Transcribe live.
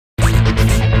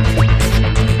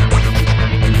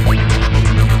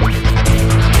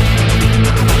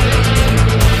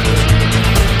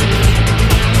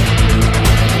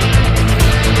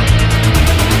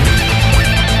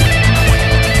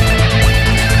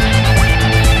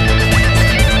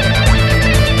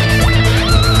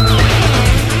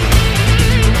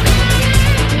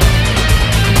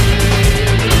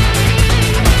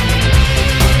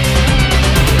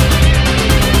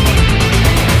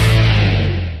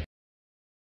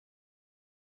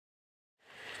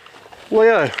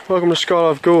Leo, welcome to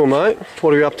Skydive Goolwa, mate.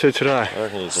 What are we up to today?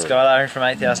 Skydiving from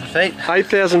 8,000 feet.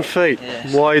 8,000 feet?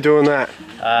 Yes. Why are you doing that?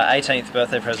 18th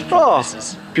birthday present from the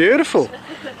missus. Beautiful.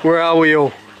 Where are we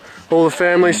all? All the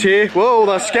families here? Whoa,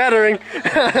 they're scattering.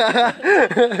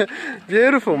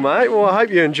 Beautiful, mate. Well, I hope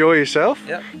you enjoy yourself.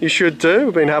 Yep. You should do.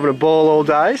 We've been having a ball all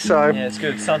day, so... Yeah, it's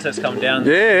good. Sunset's come down.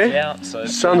 Yeah. Out, so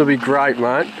Sun will be great,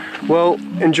 mate. Well,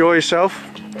 enjoy yourself.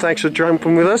 Thanks for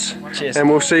jumping with us. Cheers. And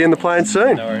we'll see you in the plane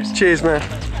soon. No worries. Cheers, man.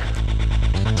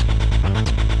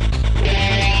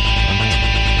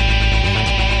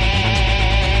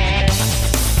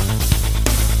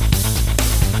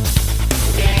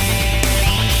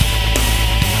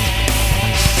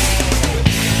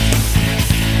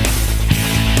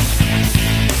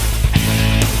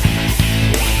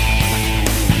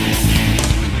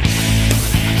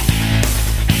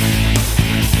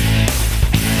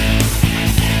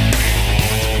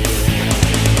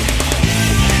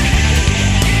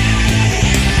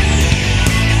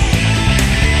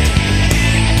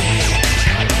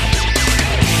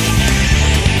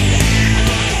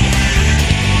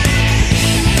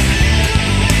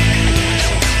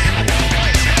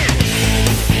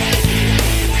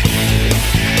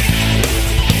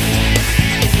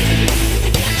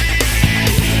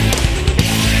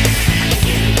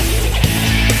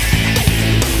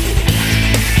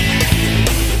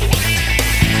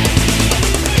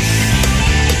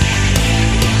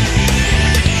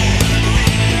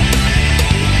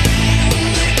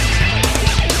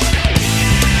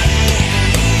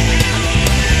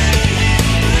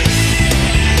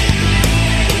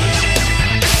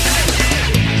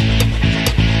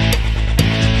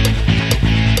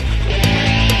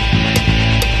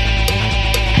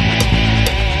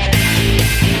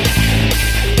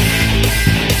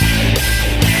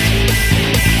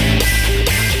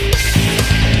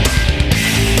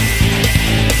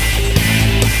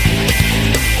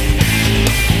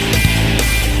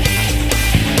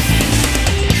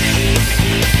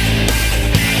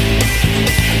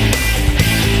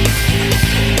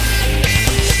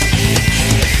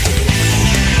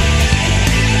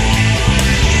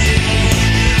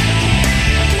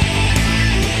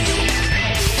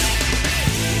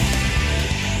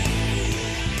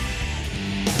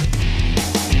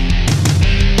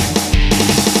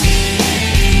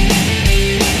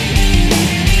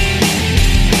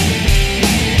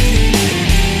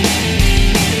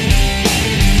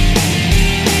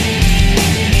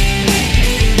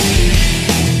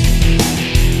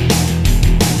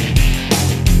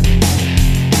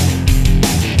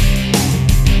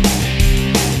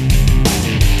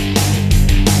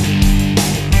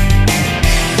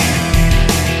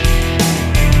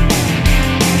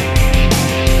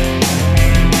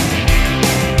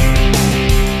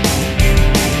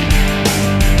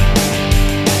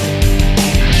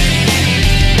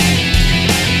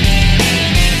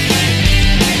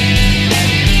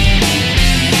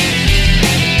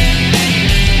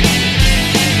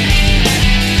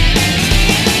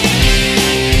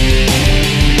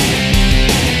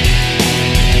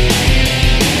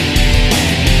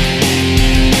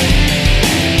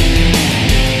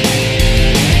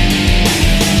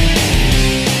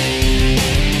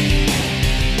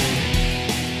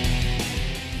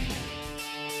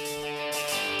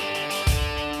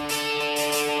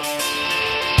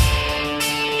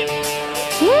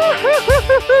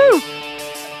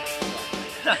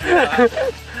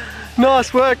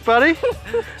 Nice work, buddy.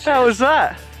 How was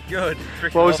that? Good.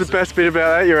 What was the best bit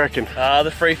about that, you reckon?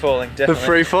 The free falling, definitely. The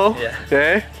free fall? Yeah.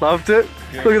 Yeah, loved it.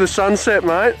 Good. Look at the sunset,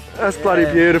 mate. That's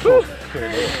bloody beautiful.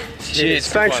 Cheers.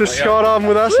 Thanks for skydiving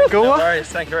with us at Goolwa. No worries,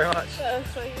 thank you very much.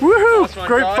 Woohoo! Nice one,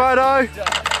 Group guys.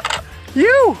 photo.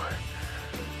 You!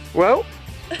 Well,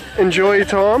 enjoy your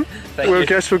time. Thank you.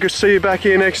 Guess we'll see you back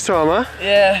here next time, huh?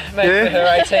 Yeah, maybe for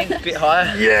her 18th, a bit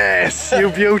higher. Yes, you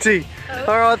beauty.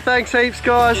 Alright, thanks heaps,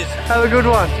 guys. Cheers. Have a good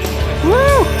one.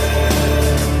 Woo!